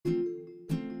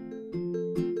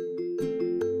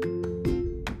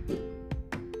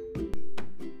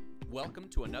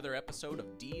to another episode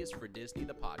of D is for Disney,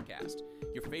 the podcast,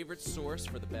 your favorite source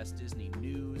for the best Disney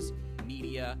news,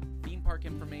 media, theme park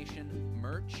information,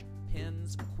 merch,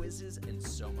 pins, quizzes, and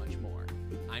so much more.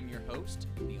 I'm your host,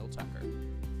 Neil Tucker.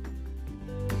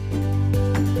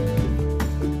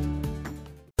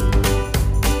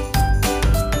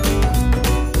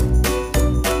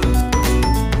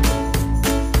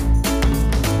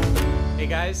 Hey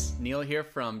guys, Neil here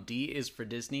from D is for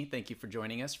Disney. Thank you for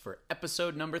joining us for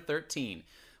episode number 13.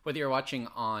 Whether you're watching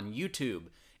on YouTube,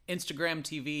 Instagram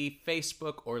TV,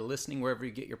 Facebook, or listening wherever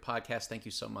you get your podcast, thank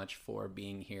you so much for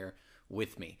being here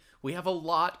with me. We have a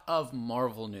lot of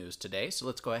Marvel news today, so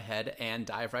let's go ahead and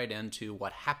dive right into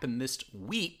what happened this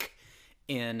week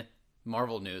in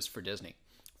Marvel news for Disney.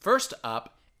 First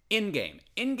up, Endgame.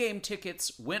 Endgame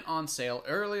tickets went on sale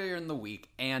earlier in the week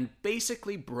and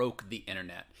basically broke the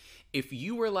internet. If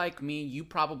you were like me, you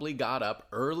probably got up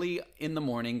early in the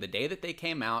morning, the day that they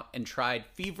came out, and tried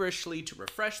feverishly to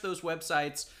refresh those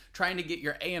websites, trying to get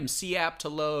your AMC app to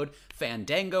load,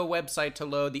 Fandango website to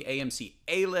load, the AMC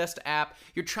A-List app.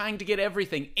 You're trying to get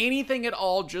everything, anything at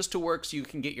all, just to work so you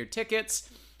can get your tickets,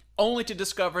 only to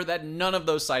discover that none of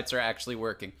those sites are actually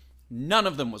working. None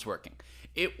of them was working.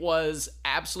 It was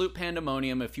absolute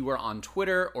pandemonium. If you were on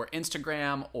Twitter or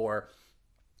Instagram or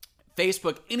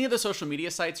Facebook, any of the social media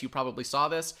sites, you probably saw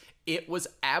this. It was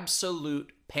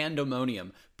absolute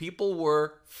pandemonium. People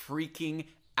were freaking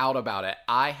out about it.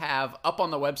 I have up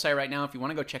on the website right now, if you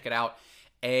want to go check it out,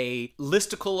 a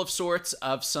listicle of sorts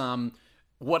of some,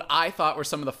 what I thought were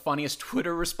some of the funniest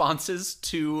Twitter responses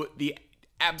to the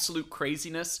absolute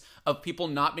craziness of people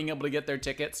not being able to get their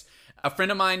tickets. A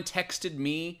friend of mine texted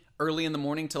me early in the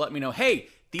morning to let me know, hey,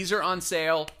 these are on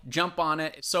sale, jump on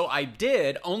it. So I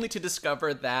did, only to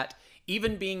discover that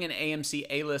even being an AMC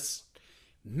A-List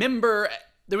member,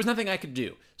 there was nothing I could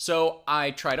do. So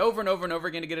I tried over and over and over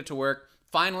again to get it to work.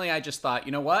 Finally, I just thought,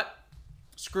 you know what?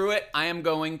 Screw it. I am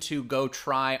going to go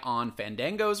try on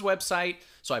Fandango's website.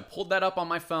 So I pulled that up on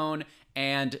my phone,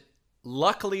 and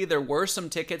luckily there were some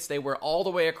tickets. They were all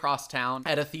the way across town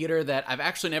at a theater that I've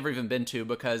actually never even been to,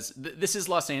 because this is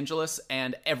Los Angeles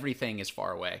and everything is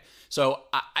far away. So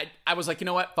I was like, you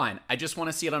know what? Fine. I just want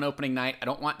to see it on opening night. I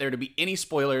don't want there to be any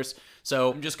spoilers.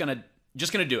 So I'm just gonna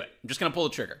do it. I'm just gonna pull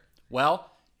the trigger. Well,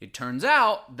 it turns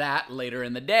out that later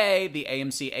in the day, the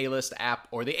AMC A-List app,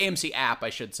 or the AMC app,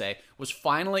 I should say, was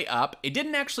finally up. It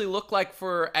didn't actually look like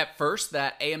at first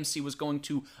that AMC was going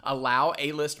to allow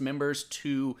A-List members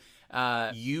to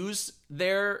use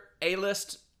their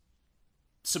A-List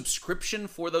subscription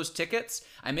for those tickets.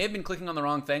 I may have been clicking on the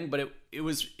wrong thing, but it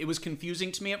was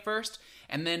confusing to me at first.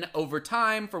 And then over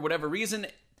time, for whatever reason,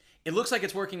 it looks like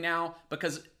it's working now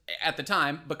because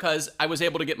I was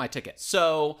able to get my ticket.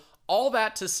 So all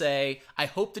that to say, I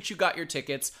hope that you got your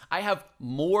tickets. I have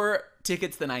more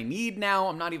tickets than I need now.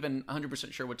 I'm not even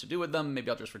 100% sure what to do with them. Maybe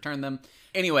I'll just return them.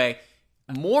 Anyway,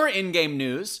 more in-game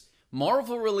news.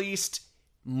 Marvel released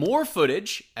more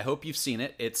footage. I hope you've seen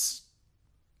it. It's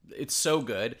so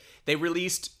good. They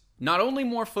released not only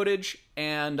more footage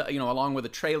and, along with a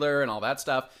trailer and all that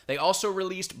stuff, they also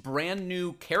released brand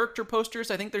new character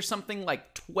posters. I think there's something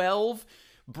like 12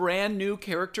 brand new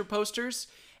character posters,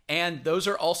 and those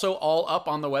are also all up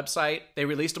on the website. They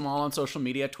released them all on social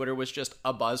media. Twitter was just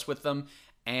abuzz with them,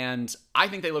 and I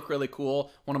think they look really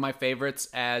cool. One of my favorites,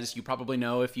 as you probably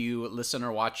know if you listen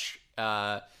or watch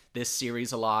this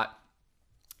series a lot,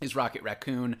 is Rocket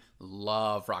Raccoon.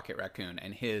 Love Rocket Raccoon,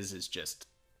 and his is just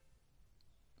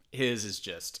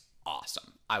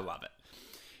awesome. I love it.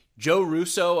 Joe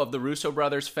Russo of the Russo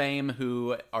Brothers fame,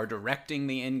 who are directing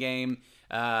the Endgame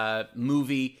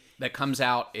movie that comes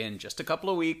out in just a couple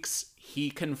of weeks, he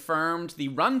confirmed the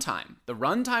runtime. The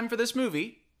runtime for this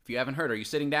movie, if you haven't heard, are you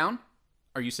sitting down?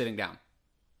 Are you sitting down?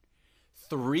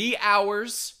 3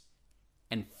 hours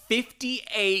and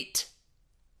 58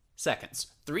 seconds.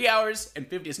 3 hours and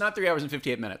 50, it's not 3 hours and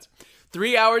 58 minutes.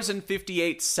 3 hours and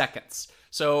 58 seconds.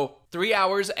 So 3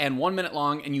 hours and 1 minute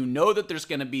long, and you know that there's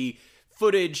going to be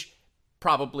footage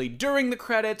probably during the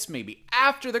credits, maybe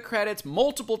after the credits,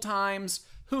 multiple times,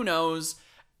 who knows.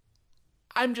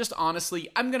 I'm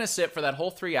going to sit for that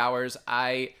whole 3 hours.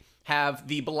 I have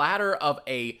the bladder of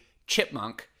a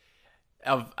chipmunk.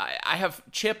 I have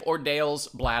Chip or Dale's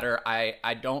bladder.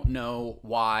 I don't know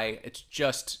why. It's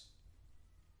just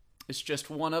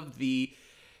one of the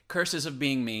curses of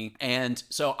being me. And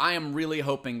so I am really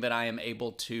hoping that I am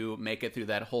able to make it through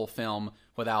that whole film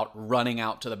without running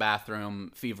out to the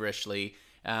bathroom feverishly.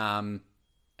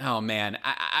 Oh man,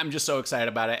 I'm just so excited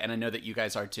about it, and I know that you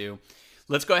guys are too.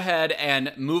 Let's go ahead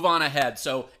and move on ahead.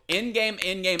 So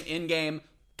Endgame.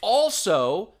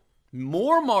 Also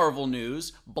More Marvel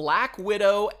news, Black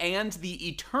Widow and the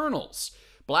Eternals.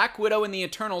 Black Widow and the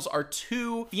Eternals are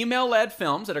two female-led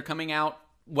films that are coming out.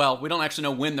 Well, we don't actually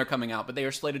know when they're coming out, but they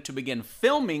are slated to begin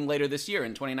filming later this year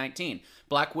in 2019.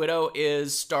 Black Widow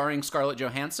is starring Scarlett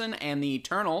Johansson, and the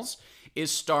Eternals is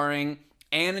starring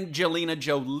Angelina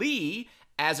Jolie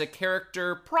as a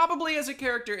character, probably as a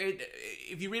character.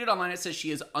 If you read it online, it says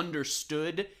she is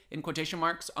understood, in quotation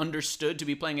marks, understood to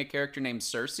be playing a character named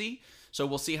Cersei. So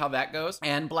we'll see how that goes.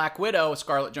 And Black Widow,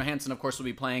 Scarlett Johansson, of course, will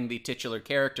be playing the titular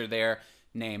character there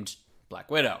named Black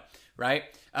Widow, right?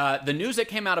 The news that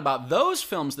came out about those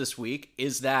films this week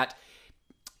is that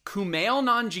Kumail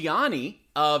Nanjiani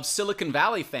of Silicon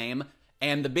Valley fame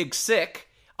and The Big Sick,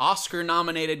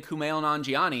 Oscar-nominated Kumail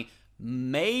Nanjiani,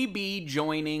 may be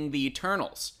joining the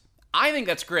Eternals. I think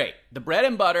that's great. The bread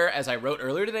and butter, as I wrote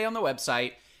earlier today on the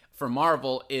website, for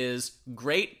Marvel is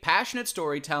great, passionate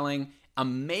storytelling,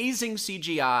 amazing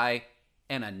CGI,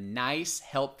 and a nice,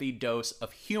 healthy dose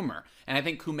of humor. And I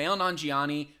think Kumail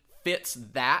Nanjiani fits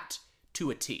that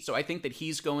to a T. So I think that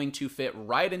he's going to fit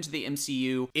right into the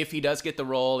MCU. If he does get the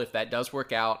role, if that does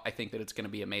work out, I think that it's going to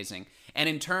be amazing. And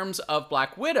in terms of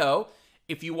Black Widow,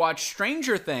 if you watch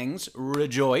Stranger Things,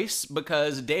 rejoice,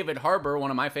 because David Harbour,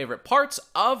 one of my favorite parts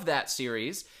of that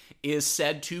series, is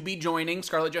said to be joining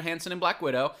Scarlett Johansson in Black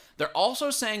Widow. They're also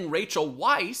saying Rachel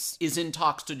Weisz is in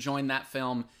talks to join that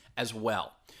film as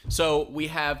well. So we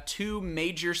have two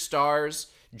major stars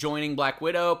joining Black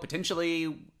Widow,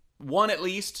 potentially one at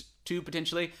least, two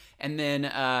potentially, and then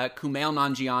Kumail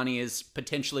Nanjiani is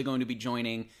potentially going to be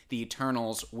joining the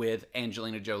Eternals with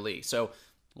Angelina Jolie. So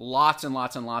lots and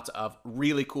lots and lots of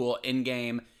really cool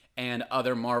in-game and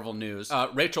other Marvel news.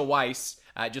 Rachel Weisz,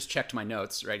 I just checked my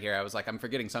notes right here. I was like, I'm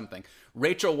forgetting something.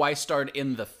 Rachel Weisz starred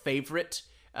in The Favorite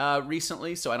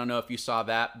recently, so I don't know if you saw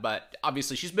that, but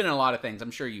obviously she's been in a lot of things.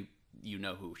 I'm sure you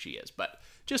know who she is, but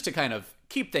just to kind of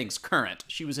keep things current,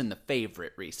 she was in The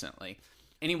Favorite recently.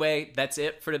 Anyway, that's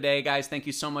it for today, guys. Thank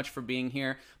you so much for being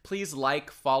here. Please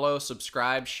like, follow,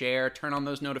 subscribe, share, turn on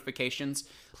those notifications.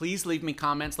 Please leave me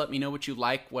comments. Let me know what you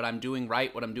like, what I'm doing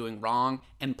right, what I'm doing wrong.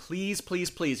 And please,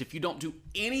 please, please, if you don't do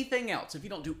anything else,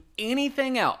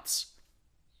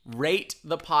 rate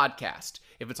the podcast.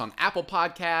 If it's on Apple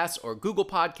Podcasts or Google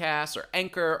Podcasts or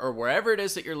Anchor or wherever it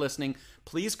is that you're listening,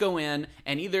 please go in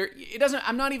and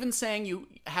I'm not even saying you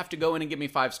have to go in and give me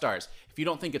 5 stars. If you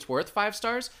don't think it's worth 5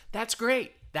 stars, that's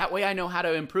great. That way I know how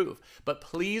to improve. But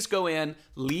please go in,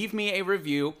 leave me a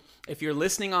review. If you're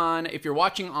watching on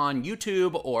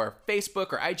YouTube or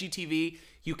Facebook or IGTV,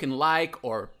 you can like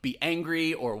or be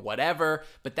angry or whatever.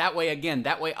 But that way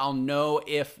I'll know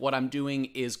if what I'm doing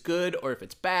is good or if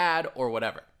it's bad or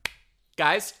whatever.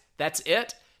 Guys, that's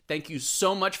it. Thank you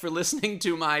so much for listening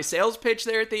to my sales pitch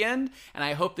there at the end, and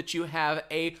I hope that you have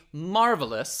a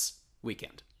marvelous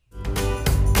weekend.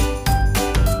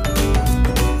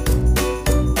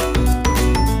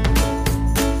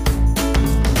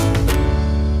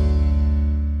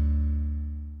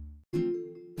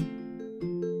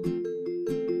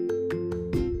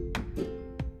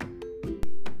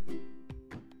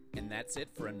 That's it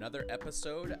for another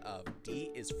episode of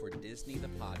D is for Disney, the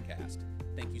podcast.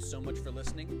 Thank you so much for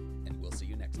listening, and we'll see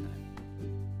you next time.